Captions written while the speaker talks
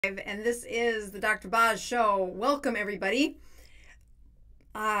And this is the Dr. Boz Show. Welcome, everybody.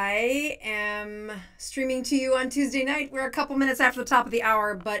 I am streaming to you on Tuesday night. We're a couple minutes after the top of the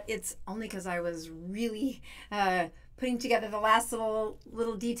hour, but it's only because I was really putting together the last little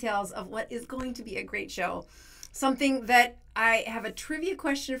details of what is going to be a great show. Something that I have a trivia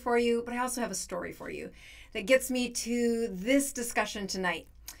question for you, but I also have a story for you that gets me to this discussion tonight.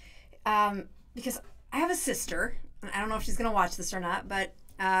 Because I have a sister. I don't know if she's going to watch this or not, but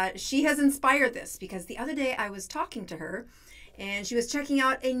she has inspired this because the other day I was talking to her and she was checking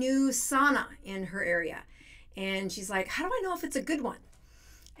out a new sauna in her area. And she's like, how do I know if it's a good one?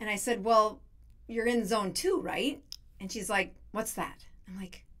 And I said, well, you're in zone 2, right? And she's like, what's that? I'm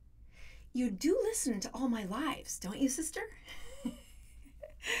like, you do listen to all my lives, don't you, sister?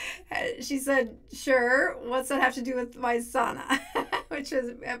 She said, sure. What's that have to do with my sauna? Which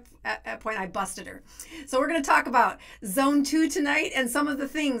is, at that point, I busted her. So we're going to talk about zone 2 tonight and some of the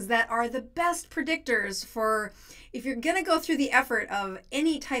things that are the best predictors for if you're going to go through the effort of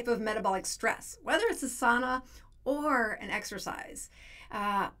any type of metabolic stress, whether it's a sauna or an exercise.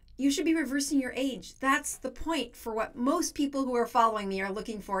 You should be reversing your age. That's the point for what most people who are following me are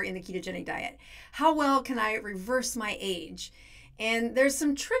looking for in the ketogenic diet. How well can I reverse my age? And there's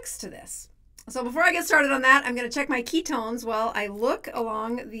some tricks to this. So before I get started on that, I'm going to check my ketones while I look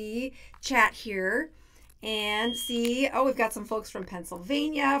along the chat here and see, oh, we've got some folks from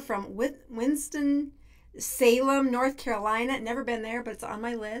Pennsylvania, from Winston-Salem, North Carolina. Never been there, but it's on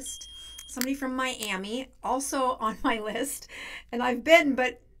my list. Somebody from Miami, also on my list. And I've been,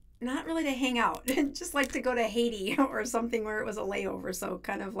 but not really to hang out. Just like to go to Haiti or something where it was a layover. So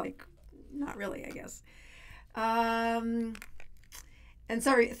kind of like, not really, I guess. And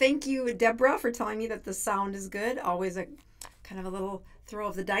sorry, thank you, Deborah, for telling me that the sound is good. Always a kind of a little throw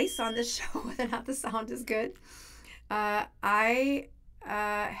of the dice on this show, whether or not the sound is good. I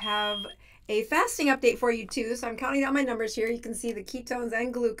have a fasting update for you too. So I'm counting down my numbers here. You can see the ketones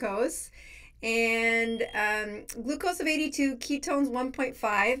and glucose. And glucose of 82, ketones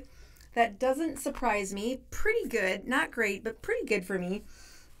 1.5. That doesn't surprise me. Pretty good. Not great, but pretty good for me.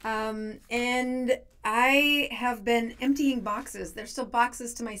 And I have been emptying boxes. There's still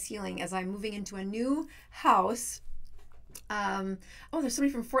boxes to my ceiling as I'm moving into a new house. Oh, there's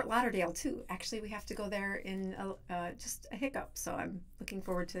somebody from Fort Lauderdale too. Actually, we have to go there in just a hiccup. So I'm looking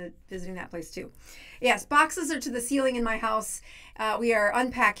forward to visiting that place too. Yes, boxes are to the ceiling in my house. We are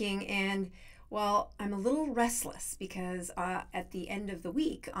unpacking and well, I'm a little restless because at the end of the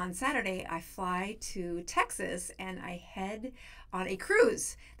week on Saturday, I fly to Texas and I head on a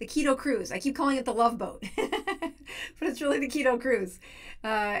cruise, the keto cruise. I keep calling it the love boat, but it's really the keto cruise.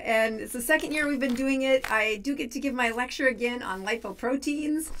 And it's the second year we've been doing it. I do get to give my lecture again on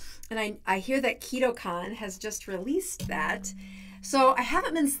lipoproteins. And I hear that KETOCON has just released that. So I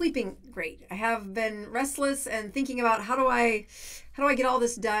haven't been sleeping great. I have been restless and thinking about how do I get all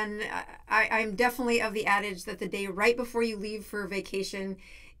this done? I'm definitely of the adage that the day right before you leave for vacation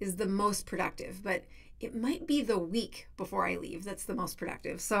is the most productive, but it might be the week before I leave that's the most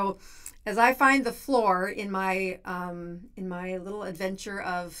productive. So as I find the floor in my little adventure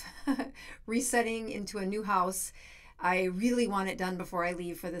of resetting into a new house, I really want it done before I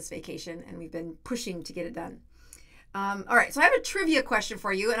leave for this vacation, and we've been pushing to get it done. All right, so I have a trivia question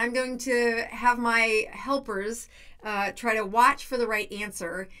for you, and I'm going to have my helpers try to watch for the right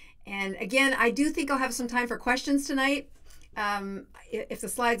answer. And again, I do think I'll have some time for questions tonight if the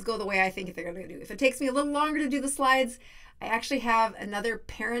slides go the way I think they're going to do. If it takes me a little longer to do the slides, I actually have another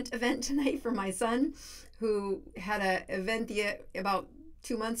parent event tonight for my son who had an event about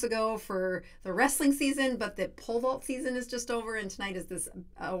 2 months ago for the wrestling season, but the pole vault season is just over, and tonight is this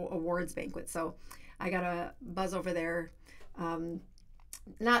awards banquet. So I gotta buzz over there.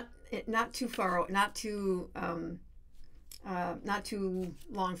 Not too far, not too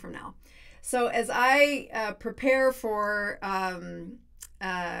long from now. So as I prepare for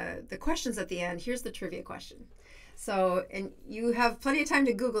the questions at the end, here's the trivia question. So, and you have plenty of time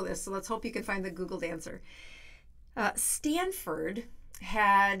to Google this, so let's hope you can find the Googled answer. Stanford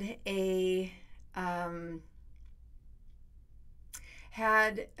had a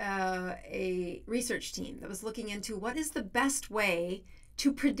research team that was looking into what is the best way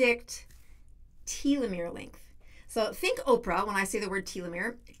to predict telomere length. So think Oprah when I say the word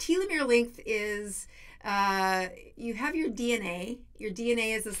telomere. Telomere length is you have your DNA. Your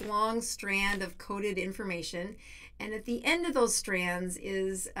DNA is this long strand of coded information, and at the end of those strands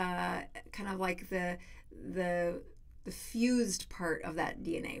is kind of like the fused part of that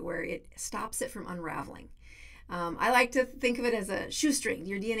DNA where it stops it from unraveling. I like to think of it as a shoestring.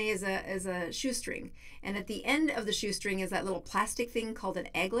 Your DNA is a shoestring. And at the end of the shoestring is that little plastic thing called an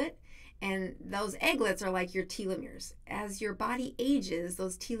egglet. And those egglets are like your telomeres. As your body ages,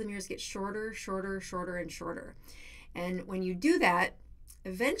 those telomeres get shorter, shorter, shorter, and shorter. And when you do that,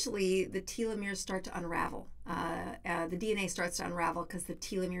 eventually the telomeres start to unravel. The DNA starts to unravel because the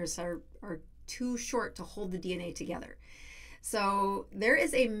telomeres are too short to hold the DNA together. So there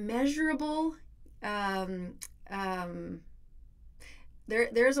is a measurable,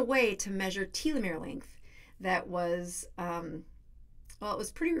 there's a way to measure telomere length that was, well, it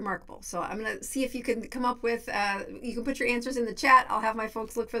was pretty remarkable. So I'm going to see if you can come up with, you can put your answers in the chat. I'll have my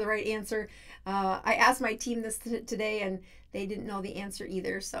folks look for the right answer. I asked my team this today and they didn't know the answer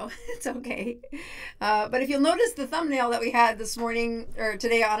either, so it's okay. But if you'll notice the thumbnail that we had this morning or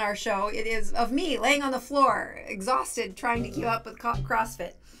today on our show, it is of me laying on the floor, exhausted, trying to keep up with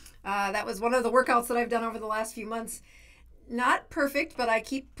CrossFit. That was one of the workouts that I've done over the last few months. Not perfect, but I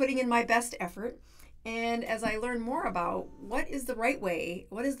keep putting in my best effort. And as I learn more about what is the right way,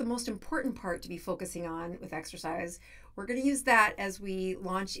 what is the most important part to be focusing on with exercise, we're going to use that as we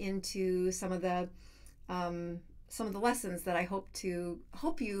launch into some of the lessons that I hope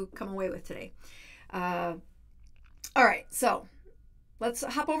you come away with today. All right, so let's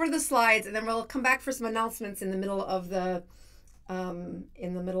hop over to the slides, and then we'll come back for some announcements in the middle of the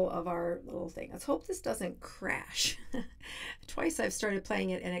our little thing. Let's hope this doesn't crash. Twice I've started playing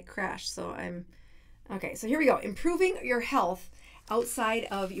it and it crashed, so I'm okay. So here we go. Improving your health outside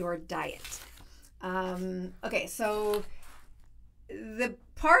of your diet. Okay, so the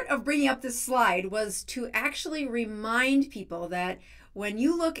part of bringing up this slide was to actually remind people that when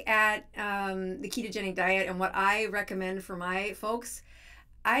you look at the ketogenic diet and what I recommend for my folks,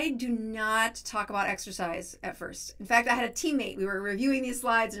 I do not talk about exercise at first. In fact, I had a teammate, we were reviewing these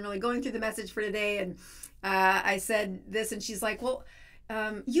slides and really going through the message for today, and I said this and she's like, well,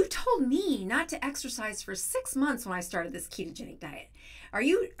 you told me not to exercise for 6 months when I started this ketogenic diet. Are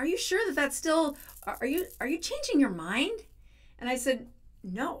you sure that that's still, are you changing your mind? And I said,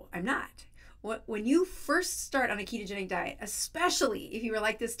 no, I'm not. When you first start on a ketogenic diet, especially if you were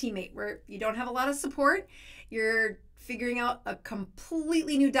like this teammate where you don't have a lot of support, you're figuring out a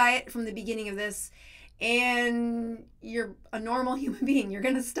completely new diet from the beginning of this, and you're a normal human being, you're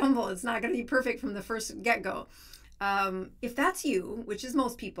going to stumble. It's not going to be perfect from the first get-go. If that's you, which is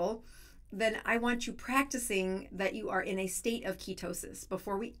most people, then I want you practicing that you are in a state of ketosis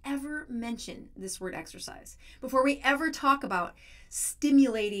before we ever mention this word exercise, before we ever talk about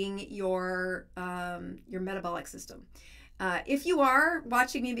stimulating your metabolic system. If you are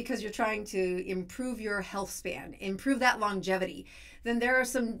watching me because you're trying to improve your health span, improve that longevity, then there are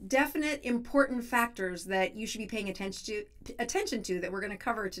some definite important factors that you should be paying attention to that we're going to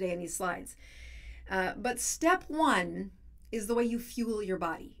cover today in these slides. But step one is the way you fuel your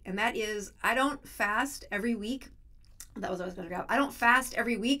body. And that is, I don't fast every week. That was what I was going to grab. I don't fast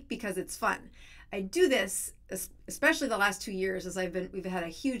every week because it's fun. I do this, especially the last 2 years, as we've had a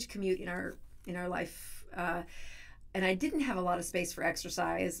huge commute in our life. And I didn't have a lot of space for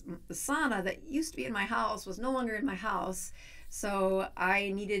exercise. The sauna that used to be in my house was no longer in my house. So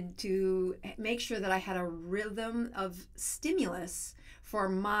I needed to make sure that I had a rhythm of stimulus for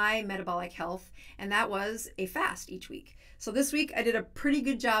my metabolic health. And that was a fast each week. So this week I did a pretty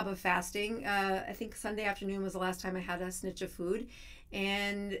good job of fasting. I think Sunday afternoon was the last time I had a snitch of food.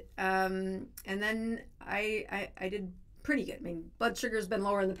 And then I did pretty good. I mean, blood sugar has been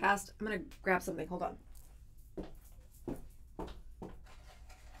lower in the past. I'm going to grab something. Hold on.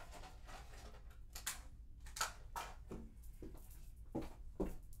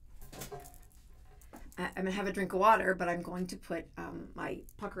 I'm going to have a drink of water, but I'm going to put my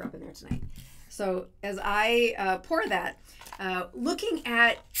pucker up in there tonight. So as I pour that, looking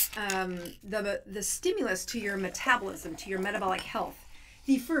at the stimulus to your metabolism, to your metabolic health,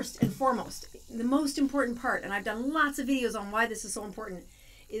 the first and foremost, the most important part, and I've done lots of videos on why this is so important,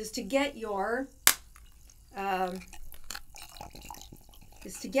 is to get your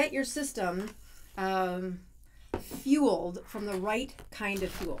system fueled from the right kind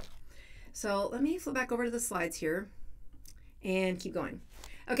of fuel. So let me flip back over to the slides here and keep going.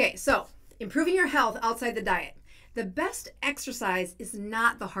 Okay, so improving your health outside the diet. The best exercise is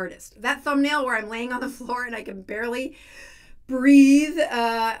not the hardest. That thumbnail where I'm laying on the floor and I can barely breathe.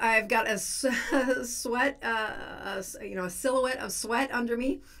 I've got a sweat, a silhouette of sweat under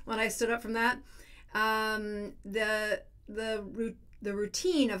me when I stood up from that. The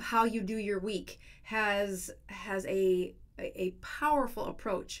routine of how you do your week has a powerful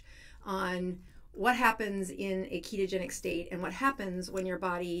approach on what happens in a ketogenic state and what happens when your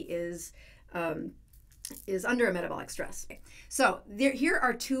body is is under metabolic stress. So here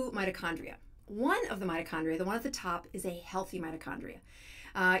are two mitochondria. One of the mitochondria, the one at the top, is a healthy mitochondria.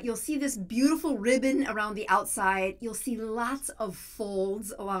 You'll see this beautiful ribbon around the outside. You'll see lots of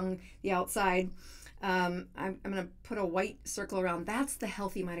folds along the outside. I'm going to put a white circle around. That's the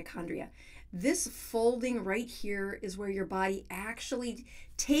healthy mitochondria. This folding right here is where your body actually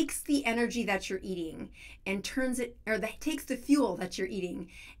takes the energy that you're eating and turns it, or that takes the fuel that you're eating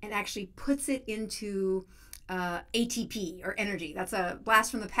and actually puts it into ATP, or energy. That's a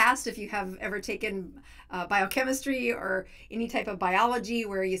blast from the past if you have ever taken biochemistry or any type of biology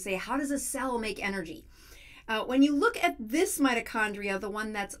where you say, how does a cell make energy? When you look at this mitochondria, the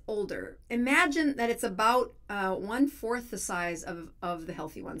one that's older, imagine that it's about 1/4 the size of the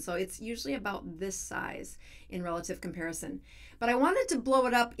healthy one. So it's usually about this size in relative comparison. But I wanted to blow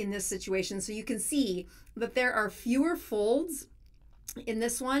it up in this situation so you can see that there are fewer folds in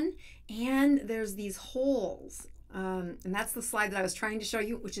this one, and there's these holes. And that's the slide that I was trying to show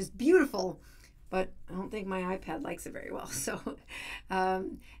you, which is beautiful, but I don't think my iPad likes it very well. So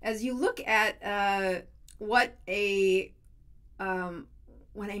as you look at what when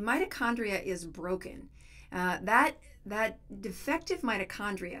a mitochondria is broken, that defective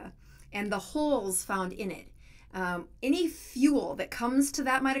mitochondria and the holes found in it, any fuel that comes to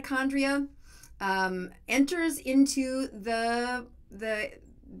that mitochondria enters into the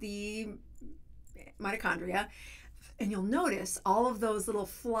mitochondria, and you'll notice all of those little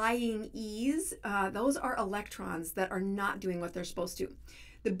flying E's, those are electrons that are not doing what they're supposed to.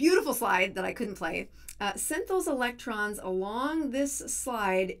 The beautiful slide that I couldn't play sent those electrons along this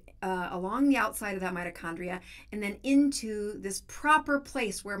slide, along the outside of that mitochondria, and then into this proper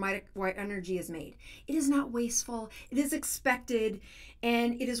place where energy is made. It is not wasteful, it is expected,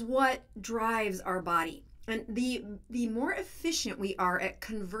 and it is what drives our body. And the more efficient we are at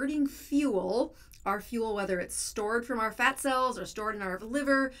converting fuel, our fuel, whether it's stored from our fat cells or stored in our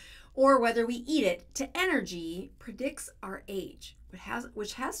liver, or whether we eat it, to energy, predicts our age,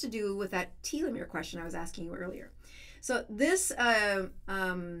 which has to do with that telomere question I was asking you earlier. So this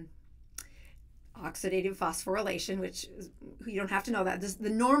oxidative phosphorylation, which you don't have to know that. The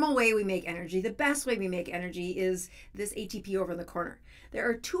normal way we make energy, the best way we make energy, is this ATP over in the corner. There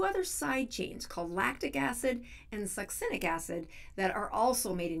are two other side chains called lactic acid and succinic acid that are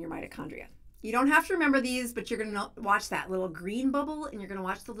also made in your mitochondria. You don't have to remember these, but you're going to watch that little green bubble and you're going to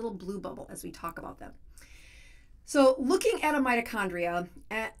watch the little blue bubble as we talk about them. So looking at a mitochondria,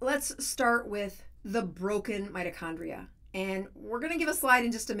 let's start with the broken mitochondria. And we're going to give a slide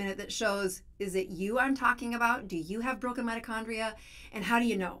in just a minute that shows, is it you I'm talking about? Do you have broken mitochondria? And how do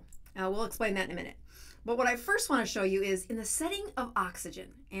you know? We'll explain that in a minute. But what I first want to show you is in the setting of oxygen.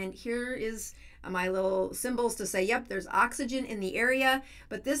 And here is my little symbols to say, yep, there's oxygen in the area,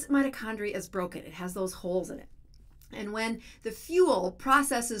 but this mitochondria is broken. It has those holes in it. And when the fuel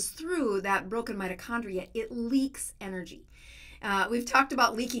processes through that broken mitochondria, it leaks energy. We've talked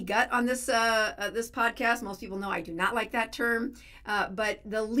about leaky gut on this podcast. Most people know I do not like that term, but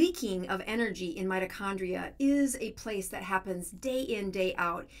the leaking of energy in mitochondria is a place that happens day in, day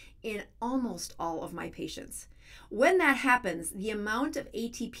out in almost all of my patients. When that happens, the amount of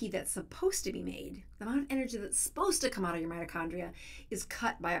ATP that's supposed to be made, the amount of energy that's supposed to come out of your mitochondria, is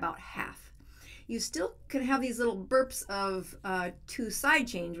cut by about half. You still can have these little burps of two side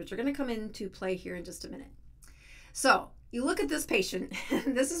chains, which are going to come into play here in just a minute. So you look at this patient,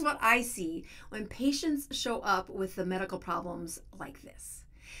 and this is what I see when patients show up with the medical problems like this.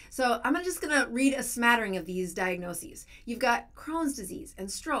 So I'm just going to read a smattering of these diagnoses. You've got Crohn's disease and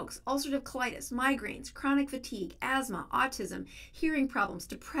strokes, ulcerative colitis, migraines, chronic fatigue, asthma, autism, hearing problems,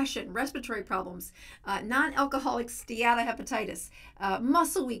 depression, respiratory problems, non-alcoholic steatohepatitis,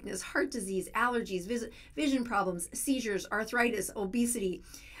 muscle weakness, heart disease, allergies, vision problems, seizures, arthritis, obesity.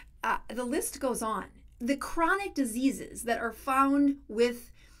 The list goes on. The chronic diseases that are found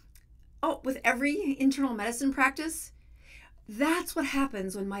with every internal medicine practice, that's what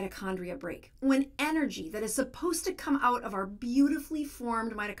happens when mitochondria break. When energy that is supposed to come out of our beautifully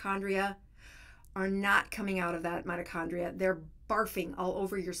formed mitochondria are not coming out of that mitochondria. They're barfing all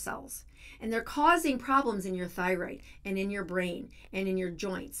over your cells. And they're causing problems in your thyroid and in your brain and in your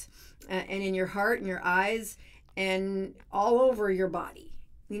joints and in your heart and your eyes and all over your body.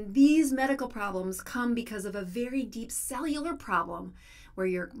 I mean, these medical problems come because of a very deep cellular problem where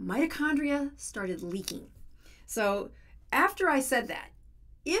your mitochondria started leaking. So after I said that,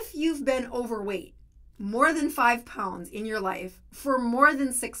 if you've been overweight more than 5 pounds in your life for more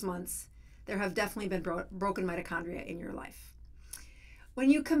than 6 months, there have definitely been broken mitochondria in your life. When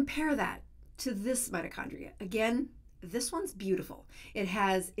you compare that to this mitochondria, again, this one's beautiful.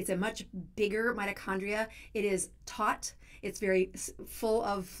 It's a much bigger mitochondria. It is taut. It's very full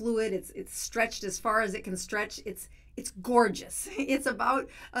of fluid. It's stretched as far as it can stretch. It's gorgeous. It's about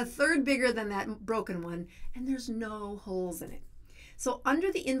a third bigger than that broken one, and there's no holes in it. So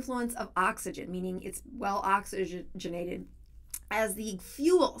under the influence of oxygen, meaning it's well oxygenated, as the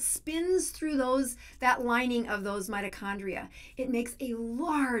fuel spins through that lining of those mitochondria, it makes a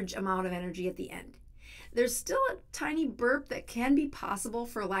large amount of energy at the end. There's still a tiny burp that can be possible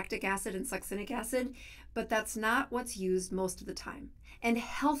for lactic acid and succinic acid, but that's not what's used most of the time. And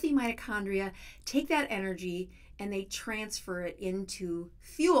healthy mitochondria take that energy and they transfer it into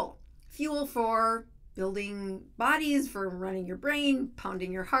fuel. Fuel for building bodies, for running your brain,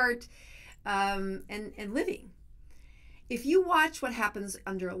 pounding your heart, and living. If you watch what happens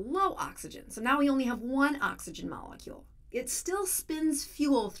under low oxygen, so now we only have one oxygen molecule, it still spins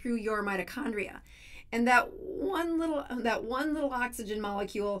fuel through your mitochondria. And that one little oxygen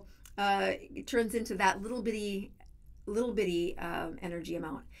molecule turns into that little bitty energy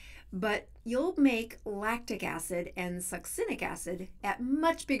amount. But you'll make lactic acid and succinic acid at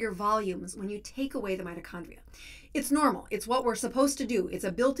much bigger volumes when you take away the mitochondria. It's normal. It's what we're supposed to do. It's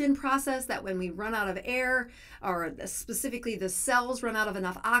a built-in process that when we run out of air, or specifically the cells run out of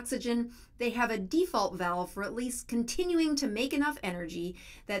enough oxygen, they have a default valve for at least continuing to make enough energy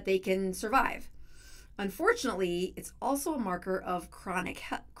that they can survive. Unfortunately, it's also a marker of chronic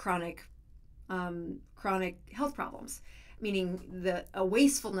health problems, meaning a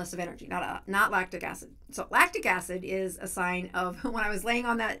wastefulness of energy, not lactic acid. So lactic acid is a sign of, when I was laying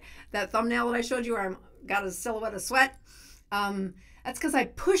on that thumbnail that I showed you where I got a silhouette of sweat, that's because I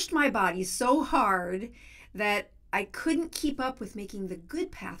pushed my body so hard that I couldn't keep up with making the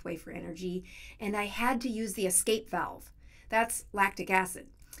good pathway for energy, and I had to use the escape valve. That's lactic acid.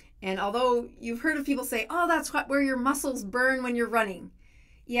 And although you've heard of people say, oh, that's where your muscles burn when you're running.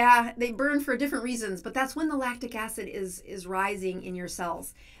 Yeah, they burn for different reasons, but that's when the lactic acid is rising in your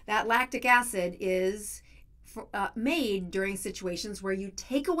cells. That lactic acid is made during situations where you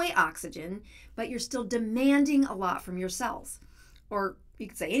take away oxygen, but you're still demanding a lot from your cells. Or you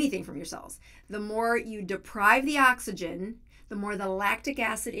could say anything from your cells. The more you deprive the oxygen, the more the lactic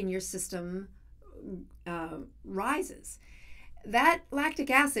acid in your system rises. That lactic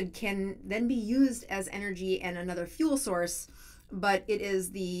acid can then be used as energy and another fuel source, but it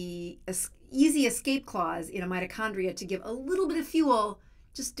is the easy escape clause in a mitochondria to give a little bit of fuel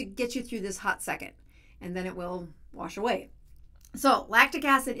just to get you through this hot second, and then it will wash away. So lactic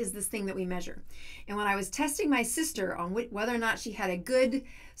acid is this thing that we measure. And when I was testing my sister on whether or not she had a good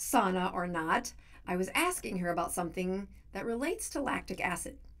sauna or not, I was asking her about something that relates to lactic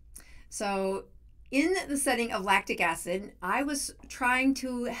acid. So in the setting of lactic acid, I was trying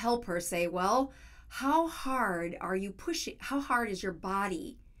to help her say, well, how hard are you pushing? How hard is your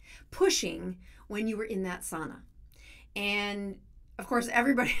body pushing when you were in that sauna? And of course,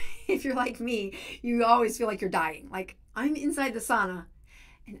 everybody, if you're like me, you always feel like you're dying. Like, I'm inside the sauna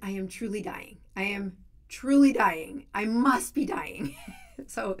and I am truly dying. I am truly dying. I must be dying.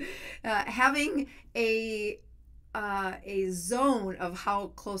 So having a zone of how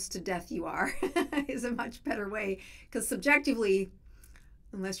close to death you are is a much better way, because subjectively,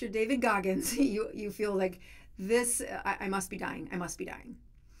 unless you're David Goggins, you feel like this, I must be dying. I must be dying.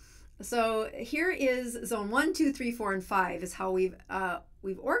 So here is zone 1, 2, 3, 4, and 5 is how we've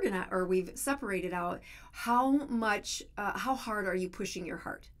organized, or we've separated out how hard are you pushing your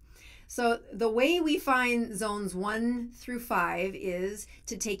heart. So the way we find zones 1 through 5 is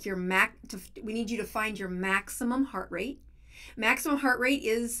to take your we need you to find your maximum heart rate. Maximum heart rate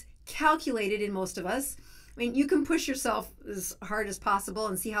is calculated in most of us. I mean, you can push yourself as hard as possible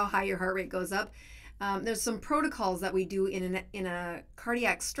and see how high your heart rate goes up. There's some protocols that we do in a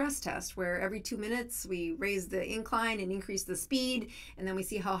cardiac stress test where every 2 minutes we raise the incline and increase the speed, and then we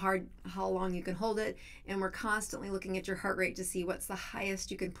see how long you can hold it. And we're constantly looking at your heart rate to see what's the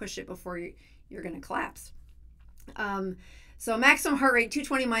highest you can push it before you're going to collapse. So maximum heart rate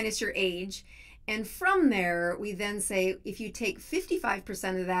 220 minus your age, and from there we then say if you take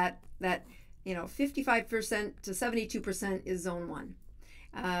 55% of that 55% to 72% is zone 1.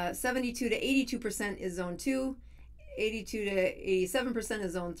 72 to 82% is zone 2, 82 to 87%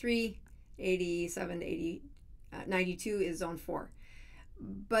 is zone 3, 87 to 92 is zone 4.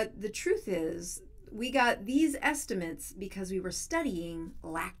 But the truth is, we got these estimates because we were studying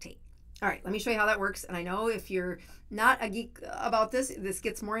lactate. All right, let me show you how that works. And I know if you're not a geek about this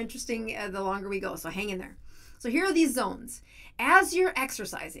gets more interesting the longer we go, so hang in there. So here are these zones. As you're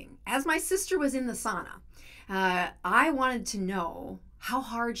exercising, as my sister was in the sauna, I wanted to know how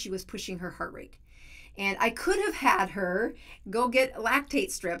hard she was pushing her heart rate. And I could have had her go get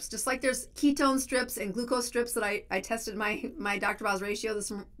lactate strips, just like there's ketone strips and glucose strips that I tested my Dr. Boz ratio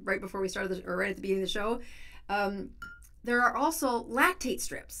this right before we started, or right at the beginning of the show. There are also lactate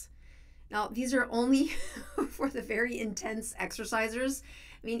strips. Now, these are only for the very intense exercisers.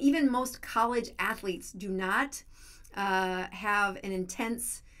 I mean, even most college athletes do not have an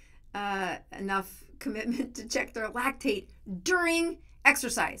intense enough commitment to check their lactate during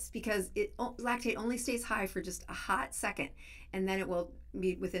exercise, because lactate only stays high for just a hot second, and then it will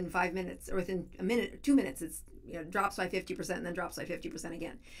be within 5 minutes, or within a minute or 2 minutes, it's drops by 50% and then drops by 50%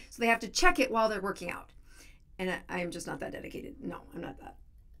 again. So they have to check it while they're working out. And I am just not that dedicated. No, I'm not that.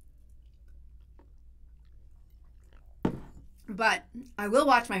 But I will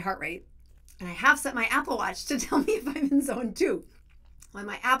watch my heart rate, and I have set my Apple Watch to tell me if I'm in zone 2. When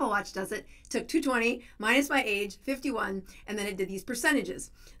my Apple Watch does it, took 220 minus my age, 51, and then it did these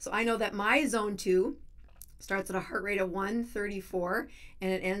percentages. So I know that my zone 2 starts at a heart rate of 134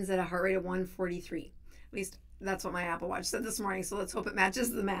 and it ends at a heart rate of 143. At least that's what my Apple Watch said this morning, so let's hope it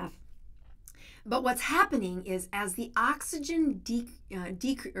matches the math. But what's happening is, as the oxygen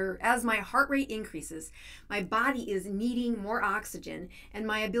as my heart rate increases, my body is needing more oxygen, and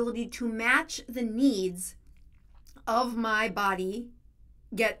my ability to match the needs of my body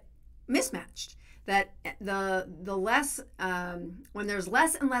get mismatched. That the less when there's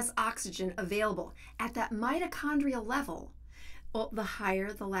less and less oxygen available at that mitochondrial level, well, the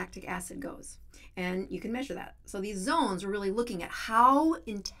higher the lactic acid goes, and you can measure that. So these zones are really looking at how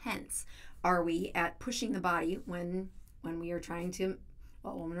intense are we at pushing the body when we are trying to,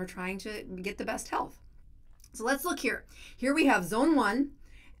 well, when we're trying to get the best health. So let's look here. Here we have zone 1.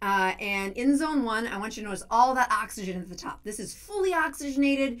 And in zone 1, I want you to notice all that oxygen at the top. This is fully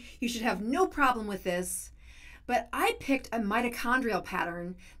oxygenated. You should have no problem with this. But I picked a mitochondrial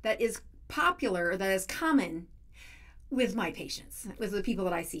pattern that is popular, that is common with my patients, with the people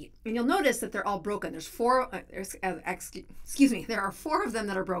that I see. And you'll notice that they're all broken. There are 4 of them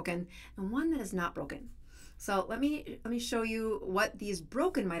that are broken and 1 that is not broken. So let me show you what these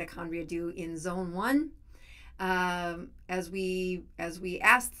broken mitochondria do in zone 1. As we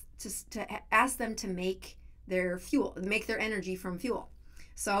ask them to make their fuel, make their energy from fuel.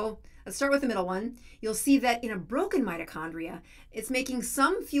 So let's start with the middle one. You'll see that in a broken mitochondria, it's making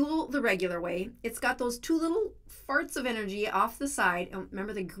some fuel the regular way. It's got those 2 little farts of energy off the side. And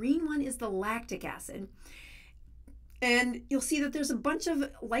remember, the green one is the lactic acid. And you'll see that there's a bunch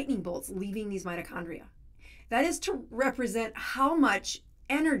of lightning bolts leaving these mitochondria. That is to represent how much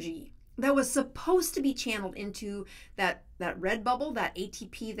energy that was supposed to be channeled into that red bubble, that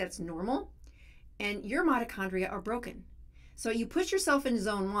ATP that's normal, and your mitochondria are broken. So you put yourself in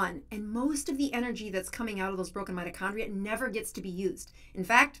zone 1, and most of the energy that's coming out of those broken mitochondria never gets to be used. In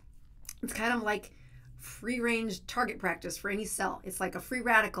fact, it's kind of like free-range target practice for any cell. It's like a free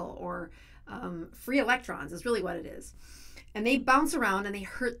radical, or free electrons is really what it is. And they bounce around and they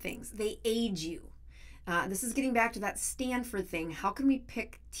hurt things. They age you. This is getting back to that Stanford thing. How can we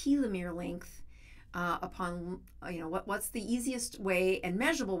pick telomere length upon, what's the easiest way and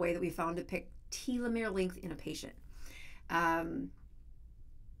measurable way that we found to pick telomere length in a patient?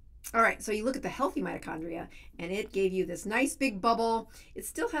 All right, so you look at the healthy mitochondria, and it gave you this nice big bubble. It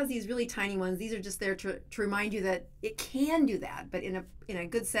still has these really tiny ones. These are just there to remind you that it can do that, but in a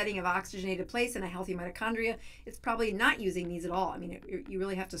good setting of oxygenated place in a healthy mitochondria, it's probably not using these at all. I mean, you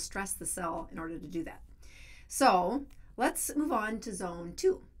really have to stress the cell in order to do that. So let's move on to zone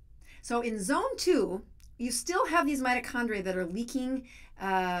 2. So in zone 2, you still have these mitochondria that are leaking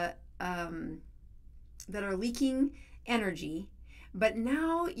energy, but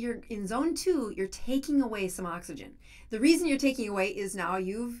now you're in zone 2, you're taking away some oxygen. The reason you're taking away is now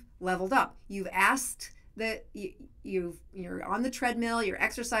you've leveled up. You've asked that you're on the treadmill, you're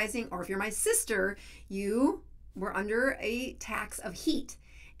exercising, or if you're my sister, you were under a tax of heat,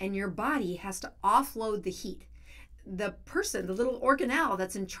 and your body has to offload the heat. The little organelle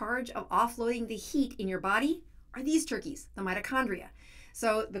that's in charge of offloading the heat in your body are these turkeys, the mitochondria.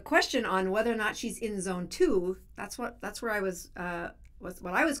 So the question on whether or not she's in zone 2, that's where I was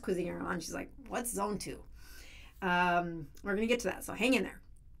what I was quizzing her on. She's like, what's zone 2? We're gonna get to that, so hang in there.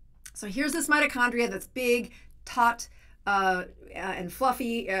 So here's this mitochondria that's big, taut, and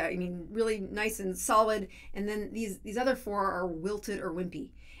fluffy, really nice and solid, and then these other 4 are wilted or wimpy.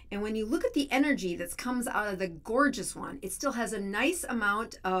 And when you look at the energy that comes out of the gorgeous one, it still has a nice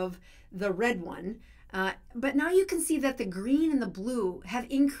amount of the red one, but now you can see that the green and the blue have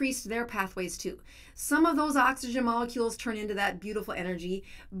increased their pathways too. Some of those oxygen molecules turn into that beautiful energy,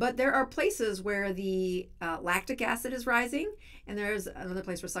 but there are places where the lactic acid is rising, and there's another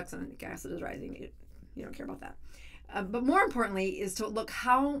place where succinic acid is rising. You don't care about that. But more importantly is to look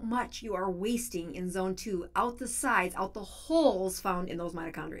how much you are wasting in zone 2 out the sides, out the holes found in those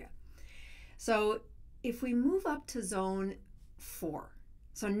mitochondria. So if we move up to zone 4,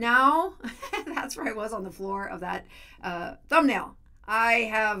 so now that's where I was on the floor of that thumbnail.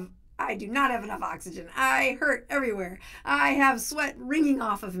 I do not have enough oxygen. I hurt everywhere. I have sweat wringing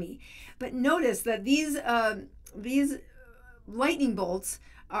off of me. But notice that these lightning bolts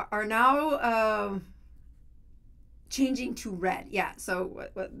are now changing to red. Yeah, so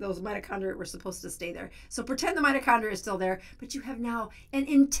those mitochondria were supposed to stay there. So pretend the mitochondria is still there, but you have now an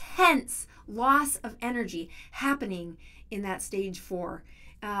intense loss of energy happening in that stage 4.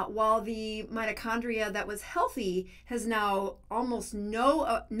 While the mitochondria that was healthy has now almost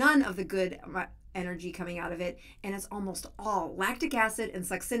none of the good energy coming out of it, and it's almost all lactic acid and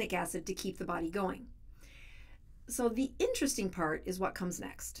succinic acid to keep the body going. So the interesting part is what comes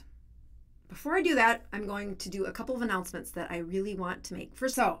next. Before I do that, I'm going to do a couple of announcements that I really want to make.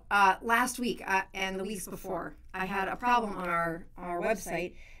 First, last week and the weeks before, I had a problem on our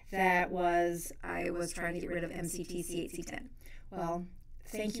website that I was trying to get rid of MCT C8C10. Well,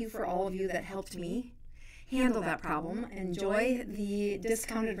 thank you for all of you that helped me handle that problem. Enjoy the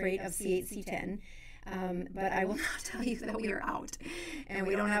discounted rate of C8C10. But I will not tell you that we are out and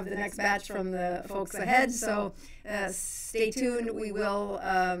we don't have the next batch from the folks ahead. So stay tuned. We will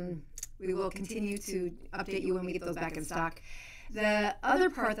continue to update you when we get those back in stock. The other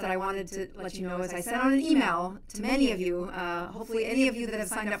part that I wanted to let you know is I sent out an email to many of you, hopefully any of you that have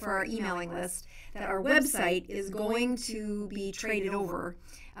signed up for our emailing list, that our website is going to be traded over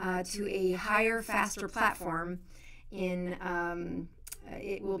to a higher, faster platform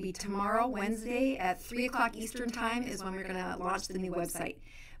it will be tomorrow, Wednesday, at 3 o'clock Eastern Time is when we're going to launch the new website.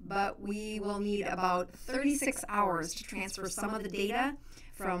 But we will need about 36 hours to transfer some of the data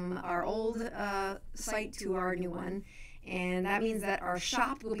from our old site to our new one. And that means that our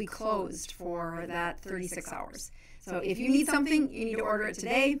shop will be closed for that 36 hours. So if you need something, you need to order it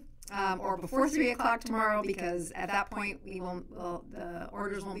today or before 3 o'clock tomorrow, because at that point the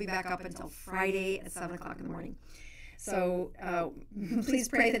orders won't be back up until Friday at 7 o'clock in the morning. So please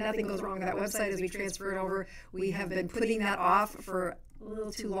pray that nothing goes wrong with that website as we transfer it over. We have been putting that off for a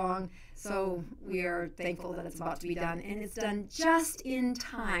little too long, so we are thankful that it's about to be done. And it's done just in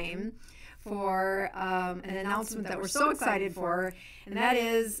time for an announcement that we're so excited for, and that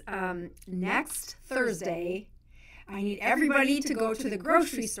is next Thursday, I need everybody to go to the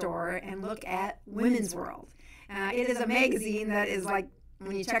grocery store and look at Women's World. It is a magazine that is like,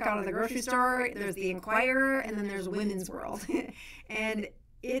 when you check out of the grocery store, there's the Inquirer, and then there's Women's World. And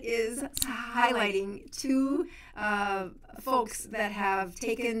it is highlighting two folks that have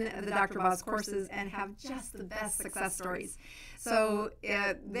taken the Dr. Boz courses and have just the best success stories. So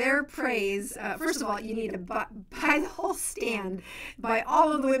their praise, first of all, you need to buy the whole stand, buy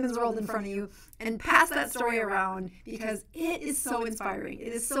all of the Women's World in front of you, and pass that story around, because it is so inspiring.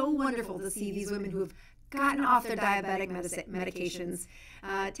 It is so wonderful to see these women who have gotten off their diabetic medications,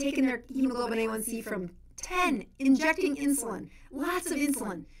 taken their hemoglobin A1C from 10, injecting insulin, lots of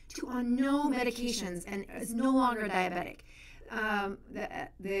insulin, to on no medications, and is no longer diabetic.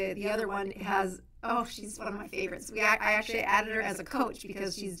 The other one has, she's one of my favorites. I actually added her as a coach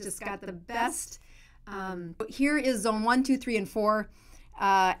because she's just got the best. Here is zone 1, 2, 3, and 4,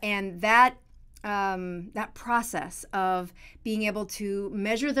 and that process of being able to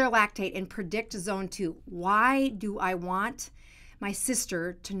measure their lactate and predict zone 2. Why do I want my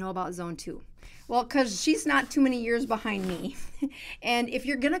sister to know about zone 2? Well, because she's not too many years behind me. And if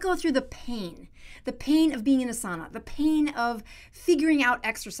you're going to go through the pain of being in a sauna, the pain of figuring out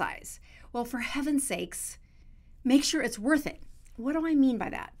exercise, well, for heaven's sakes, make sure it's worth it. What do I mean by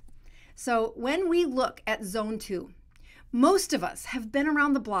that? So when we look at zone 2, most of us have been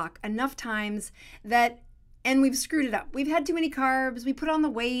around the block enough times and we've screwed it up. We've had too many carbs, we put on the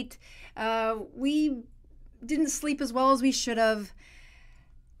weight, we didn't sleep as well as we should have,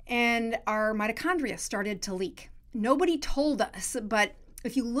 and our mitochondria started to leak. Nobody told us, but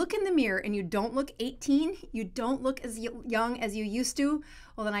if you look in the mirror and you don't look 18, you don't look as young as you used to,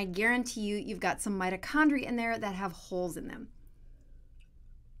 well, then I guarantee you've got some mitochondria in there that have holes in them.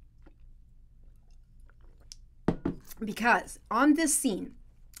 Because on this scene,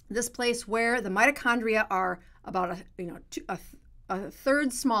 this place where the mitochondria are about a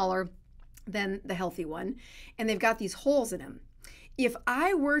third smaller than the healthy one, and they've got these holes in them. If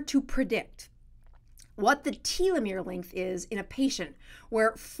I were to predict what the telomere length is in a patient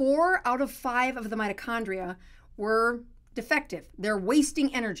where 4 out of 5 of the mitochondria were defective, they're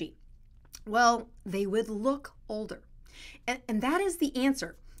wasting energy, well, they would look older. And that is the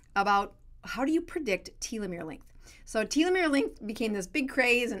answer about how do you predict telomere length? So telomere length became this big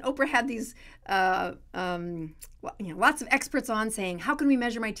craze, and Oprah had these, lots of experts on saying, how can we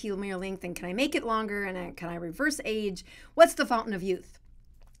measure my telomere length, and can I make it longer, and can I reverse age? What's the fountain of youth?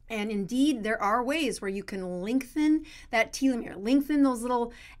 And indeed, there are ways where you can lengthen that telomere, lengthen those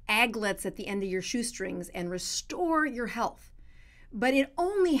little aglets at the end of your shoestrings, and restore your health. But it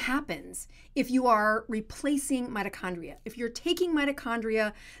only happens if you are replacing mitochondria. If you're taking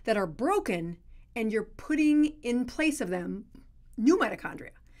mitochondria that are broken and you're putting in place of them new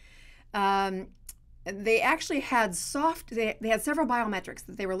mitochondria. They actually had they had several biometrics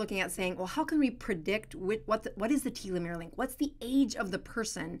that they were looking at, saying, well, how can we predict what is the telomere length? What's the age of the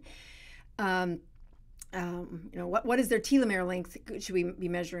person? What is their telomere length? Should we be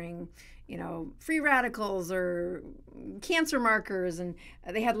measuring, free radicals or cancer markers? And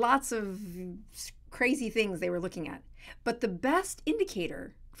they had lots of crazy things they were looking at. But the best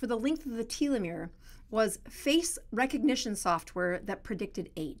indicator for the length of the telomere was face recognition software that predicted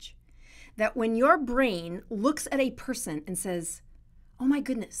age. That when your brain looks at a person and says, oh my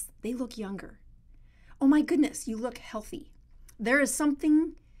goodness, they look younger. Oh my goodness, you look healthy. There is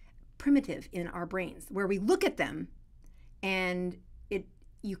something primitive in our brains where we look at them and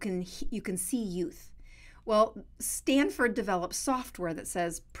you can see youth. Well, Stanford developed software that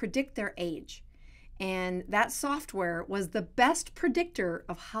says predict their age. And that software was the best predictor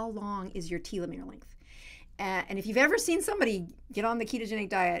of how long is your telomere length. And if you've ever seen somebody get on the ketogenic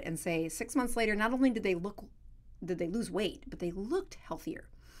diet and say 6 months later, not only did they lose weight, but they looked healthier.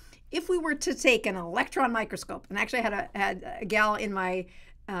 If we were to take an electron microscope, and actually I had a gal in my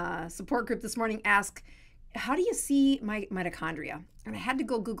support group this morning ask, how do you see my mitochondria? And I had to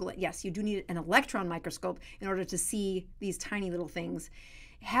go Google it. Yes, you do need an electron microscope in order to see these tiny little things.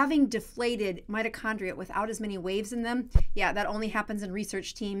 Having deflated mitochondria without as many waves in them, yeah, that only happens in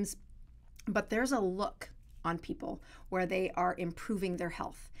research teams. But there's a look on people where they are improving their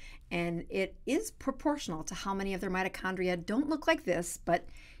health. And it is proportional to how many of their mitochondria don't look like this, but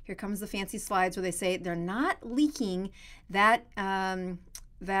here comes the fancy slides where they say they're not leaking that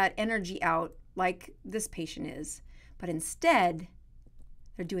energy out like this patient is, but instead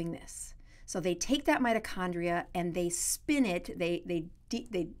they're doing this. So they take that mitochondria and they spin it, they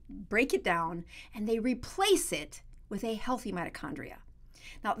break it down, and they replace it with a healthy mitochondria.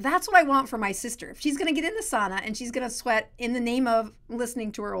 Now, that's what I want for my sister. If she's going to get in the sauna and she's going to sweat in the name of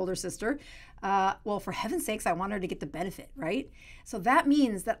listening to her older sister, well, for heaven's sakes, I want her to get the benefit, right? So that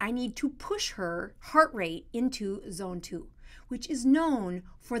means that I need to push her heart rate into zone 2, which is known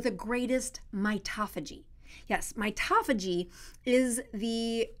for the greatest mitophagy. Yes, mitophagy is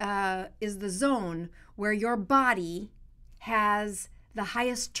the zone where your body has the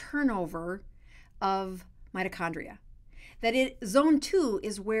highest turnover of mitochondria. Zone 2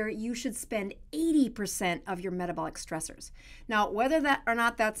 is where you should spend 80% of your metabolic stressors. Now, whether that or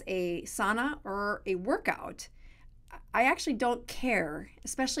not that's a sauna or a workout, I actually don't care,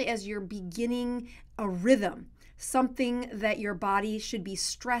 especially as you're beginning a rhythm, something that your body should be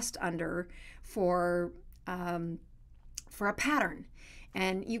stressed under for a pattern.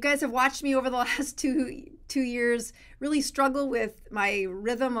 And you guys have watched me over the last two years really struggle with my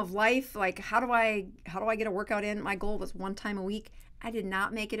rhythm of life. Like, how do I get a workout in? My goal was 1 time a week. I did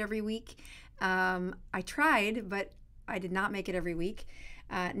not make it every week. I tried, but I did not make it every week.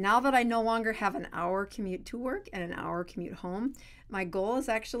 Now that I no longer have an hour commute to work and an hour commute home, my goal is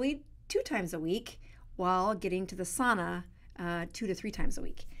actually 2 times a week while getting to the sauna 2 to 3 times a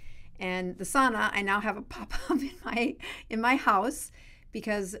week. And the sauna, I now have a pop-up in my house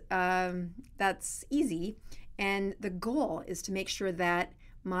because that's easy. And the goal is to make sure that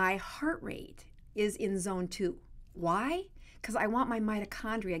my heart rate is in zone 2. Why? Because I want my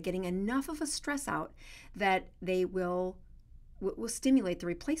mitochondria getting enough of a stress out that they will stimulate the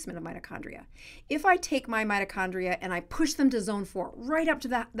replacement of mitochondria. If I take my mitochondria and I push them to zone 4, right up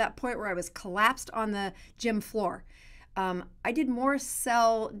to that point where I was collapsed on the gym floor, I did more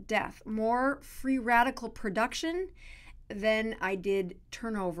cell death, more free radical production than I did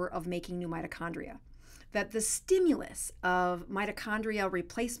turnover of making new mitochondria. That the stimulus of mitochondrial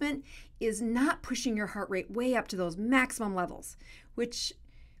replacement is not pushing your heart rate way up to those maximum levels, which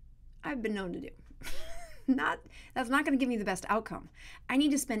I've been known to do. That's not going to give me the best outcome. I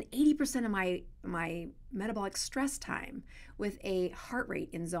need to spend 80% of my metabolic stress time with a heart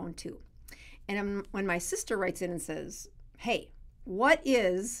rate in zone 2. And when my sister writes in and says, hey, what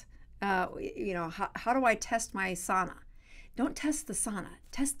is, how do I test my sauna? Don't test the sauna,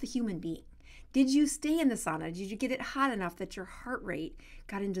 test the human being. Did you stay in the sauna? Did you get it hot enough that your heart rate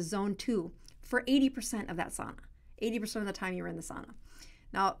got into zone 2 for 80% of that sauna, 80% of the time you were in the sauna?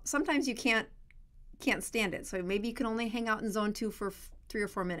 Now, sometimes you can't stand it. So maybe you can only hang out in zone 2 for 3 or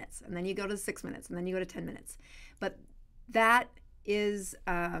 4 minutes, and then you go to 6 minutes, and then you go to 10 minutes. But that is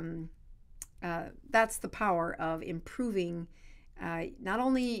that's the power of improving not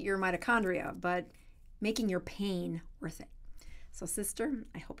only your mitochondria, but making your pain worth it. So, sister,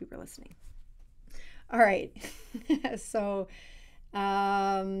 I hope you were listening. All right. So,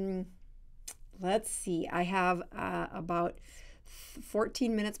 let's see. I have about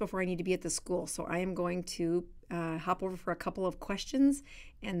 14 minutes before I need to be at the school. So I am going to hop over for a couple of questions,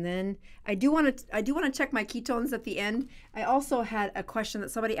 and then I do want to check my ketones at the end. I also had a question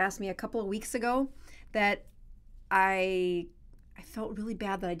that somebody asked me a couple of weeks ago that I felt really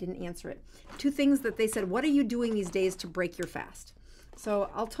bad that I didn't answer it. 2 things that they said, what are you doing these days to break your fast? So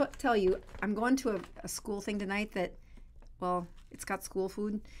I'll tell you, I'm going to a school thing tonight that, well, it's got school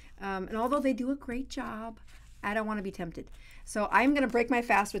food. And although they do a great job, I don't want to be tempted. So I'm going to break my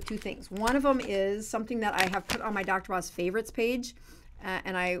fast with 2 things. One of them is something that I have put on my Dr. Boz favorites page.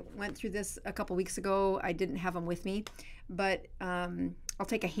 And I went through this a couple weeks ago. I didn't have them with me. But I'll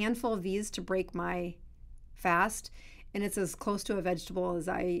take a handful of these to break my fast. And it's as close to a vegetable as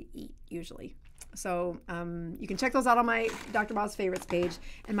I eat usually. So you can check those out on my Dr. Boz favorites page.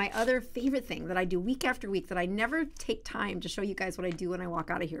 And my other favorite thing that I do week after week that I never take time to show you guys what I do when I walk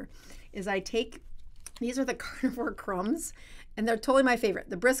out of here is I take, these are the carnivore crumbs, and they're totally my favorite.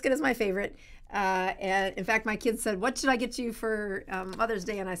 The brisket is my favorite. And in fact, my kids said, what should I get you for Mother's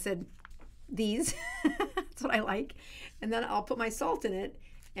Day? And I said, these. That's what I like. And then I'll put my salt in it.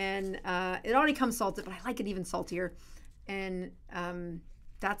 And it already comes salted, but I like it even saltier. And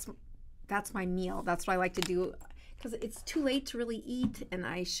that's my meal. That's what I like to do, because it's too late to really eat, and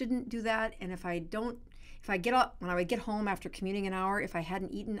I shouldn't do that. And if I get up, when I would get home after commuting an hour, if I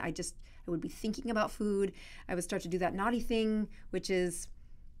hadn't eaten, I would be thinking about food. I would start to do that naughty thing, which is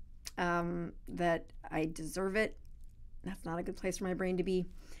that I deserve it. That's not a good place for my brain to be.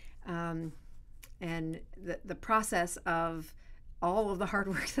 And the process of all of the hard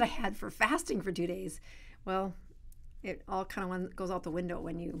work that I had for fasting for 2 days, well, it all kind of goes out the window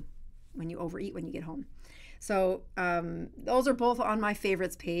when you overeat when you get home. So those are both on my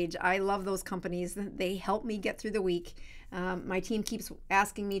favorites page. I love those companies. They help me get through the week. My team keeps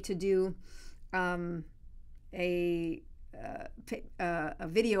asking me to do a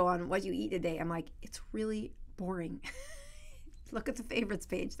video on what you eat a day. I'm like, it's really boring. Look at the favorites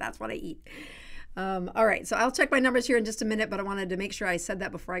page. That's what I eat. All right, so I'll check my numbers here in just a minute, but I wanted to make sure I said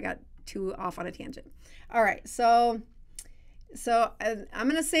that before I got too off on a tangent. All right, so I'm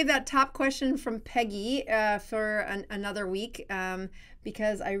going to save that top question from Peggy for another week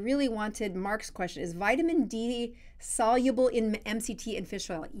because I really wanted Mark's question. Is vitamin D soluble in MCT and fish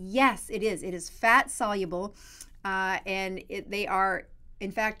oil? Yes, it is. It is fat soluble, and they are,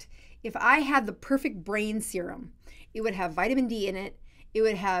 in fact, if I had the perfect brain serum, it would have vitamin D in it. It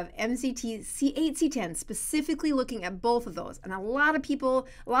would have MCT, C8, C10, specifically looking at both of those. And a lot of people,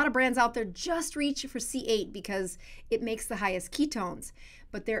 a lot of brands out there just reach for C8 because it makes the highest ketones.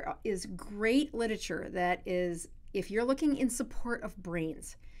 But there is great literature that is, if you're looking in support of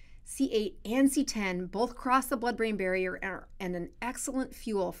brains, C8 and C10 both cross the blood-brain barrier and an excellent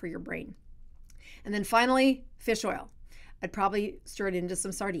fuel for your brain. And then finally, fish oil. I'd probably stir it into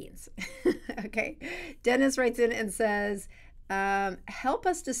some sardines. Okay. Dennis writes in and says, help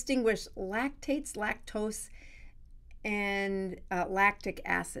us distinguish lactates, lactose, and lactic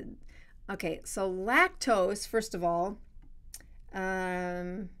acid. Okay, so lactose, first of all,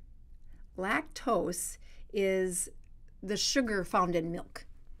 lactose is the sugar found in milk.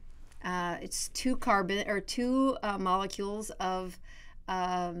 It's two molecules of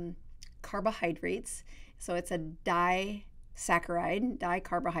carbohydrates. So it's a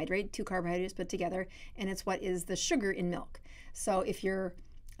dicarbohydrate, 2 carbohydrates put together, and it's what is the sugar in milk. So if you're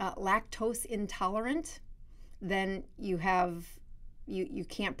lactose intolerant, then you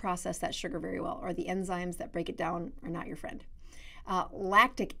can't process that sugar very well, or the enzymes that break it down are not your friend.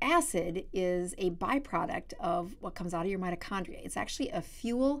 Lactic acid is a byproduct of what comes out of your mitochondria. It's actually a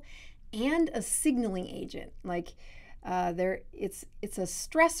fuel and a signaling agent. Like it's a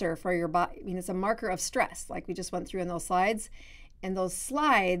stressor for your body. I mean, it's a marker of stress, like we just went through in those slides. And those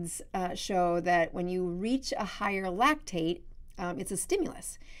slides show that when you reach a higher lactate, it's a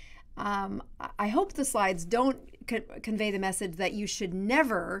stimulus. I hope the slides don't convey the message that you should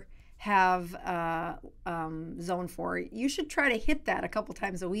never have zone 4. You should try to hit that a couple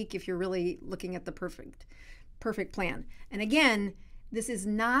times a week if you're really looking at the perfect plan. And again, this is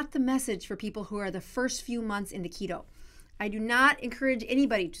not the message for people who are the first few months into keto. I do not encourage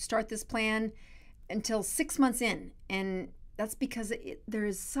anybody to start this plan until 6 months in, and That's because there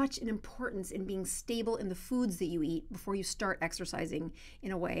is such an importance in being stable in the foods that you eat before you start exercising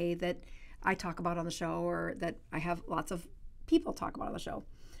in a way that I talk about on the show, or that I have lots of people talk about on the show.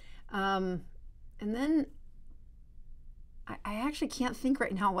 And then I actually can't think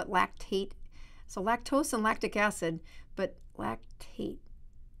right now what lactate, so lactose and lactic acid, but lactate,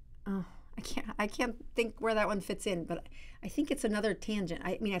 oh, I can't think where that one fits in, but I think it's another tangent.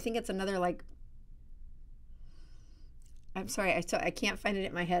 I mean, I think it's another, like, I'm sorry, I can't find it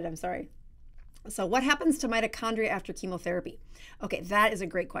in my head. I'm sorry. So what happens to mitochondria after chemotherapy? Okay, that is a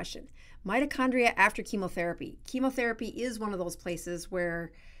great question. Mitochondria after chemotherapy. Chemotherapy is one of those places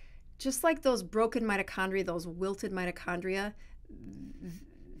where, just like those broken mitochondria, those wilted mitochondria,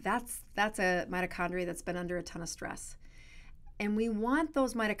 that's a mitochondria that's been under a ton of stress. And we want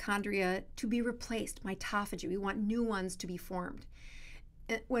those mitochondria to be replaced, mitophagy. We want new ones to be formed.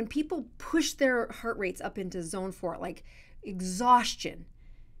 When people push their heart rates up into zone 4, like exhaustion,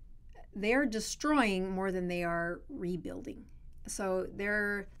 they're destroying more than they are rebuilding. So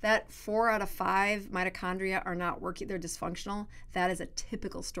that 4 out of 5 mitochondria are not working, they're dysfunctional. That is a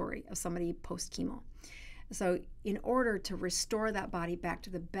typical story of somebody post-chemo. So in order to restore that body back to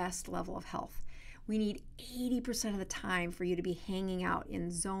the best level of health, we need 80% of the time for you to be hanging out in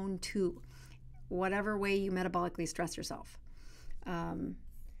zone 2, whatever way you metabolically stress yourself.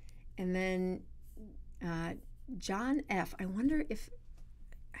 And then John F. I wonder if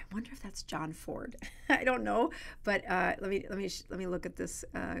that's John Ford. I don't know, but let me look at this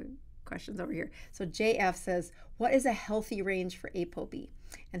questions over here. So JF says, what is a healthy range for ApoB,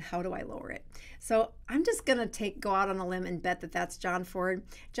 and how do I lower it? So I'm just gonna go out on a limb and bet that that's John Ford.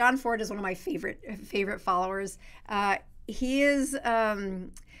 John Ford is one of my favorite followers. He is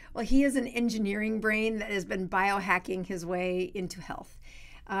an engineering brain that has been biohacking his way into health.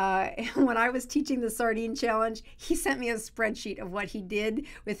 When I was teaching the sardine challenge, he sent me a spreadsheet of what he did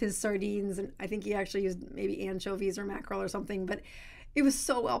with his sardines, and I think he actually used maybe anchovies or mackerel or something, but it was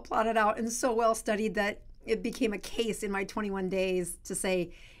so well plotted out and so well studied that it became a case in my 21 days to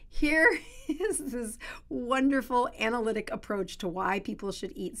say, here is this wonderful analytic approach to why people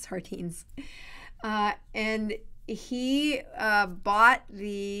should eat sardines. And he bought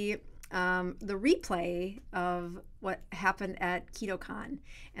the replay of what happened at KetoCon,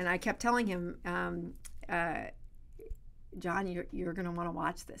 and I kept telling him, John, you're going to want to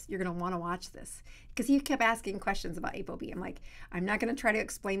watch this. You're going to want to watch this, because he kept asking questions about ApoB. I'm like, I'm not going to try to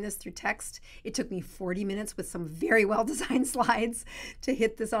explain this through text. It took me 40 minutes with some very well designed slides to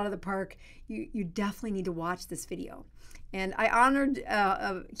hit this out of the park. You definitely need to watch this video. And I honored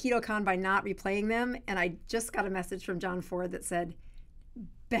KetoCon by not replaying them, and I just got a message from John Ford that said,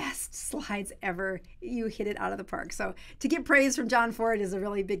 best slides ever. You hit it out of the park. So to get praise from John Ford is a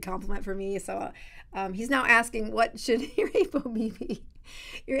really big compliment for me. So he's now asking, what should your ApoB be?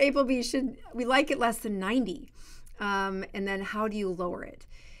 Your ApoB we like it less than 90. And then how do you lower it?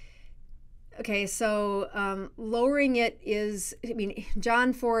 Okay, so lowering it is, I mean,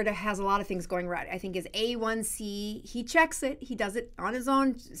 John Ford has a lot of things going right. I think his A1C, he checks it, he does it on his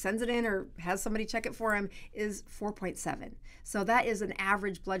own, sends it in or has somebody check it for him, is 4.7. So that is an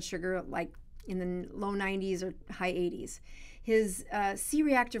average blood sugar like in the low 90s or high 80s. His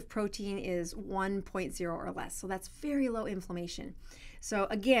C-reactive protein is 1.0 or less, so that's very low inflammation. So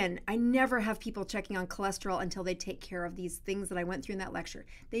again, I never have people checking on cholesterol until they take care of these things that I went through in that lecture.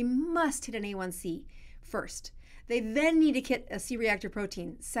 They must hit an A1C first. They then need to hit a C-reactive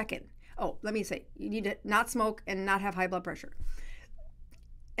protein second. Oh, let me say, you need to not smoke and not have high blood pressure.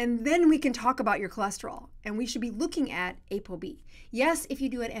 And then we can talk about your cholesterol, and we should be looking at ApoB. Yes, if you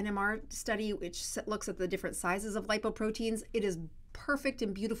do an NMR study, which looks at the different sizes of lipoproteins, it is perfect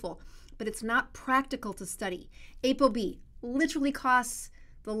and beautiful, but it's not practical to study. ApoB literally costs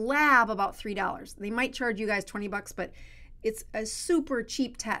the lab about $3. They might charge you guys 20 bucks, but it's a super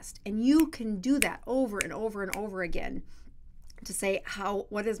cheap test, and you can do that over and over and over again to say,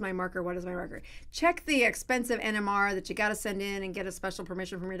 what is my marker? What is my marker? Check the expensive NMR that you got to send in and get a special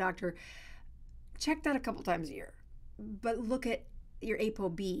permission from your doctor. Check that a couple times a year, but look at your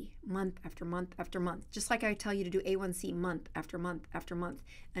ApoB month after month after month, just like I tell you to do A1C month after month after month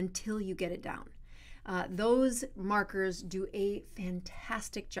until you get it down. Those markers do a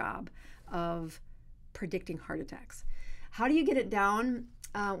fantastic job of predicting heart attacks. How do you get it down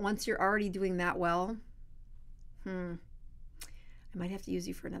once you're already doing that well? I might have to use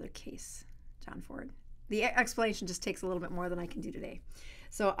you for another case, John Ford. The explanation just takes a little bit more than I can do today.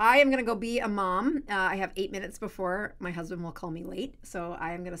 So I am going to go be a mom. I have 8 minutes before my husband will call me late. So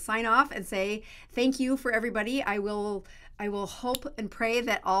I am going to sign off and say thank you for everybody. I will hope and pray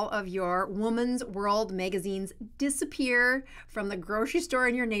that all of your Woman's World magazines disappear from the grocery store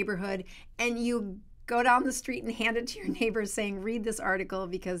in your neighborhood, and you go down the street and hand it to your neighbors saying, read this article,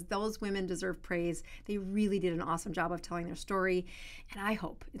 because those women deserve praise. They really did an awesome job of telling their story. And I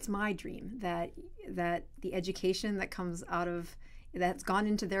hope, it's my dream, that the education that comes out of, that's gone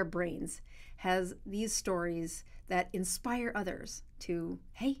into their brains, has these stories that inspire others to,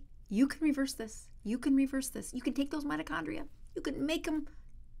 hey, you can reverse this. You can reverse this. You can take those mitochondria. You can make them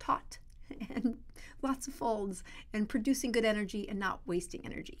taut and lots of folds and producing good energy and not wasting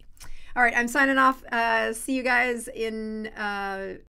energy. All right, I'm signing off. See you guys in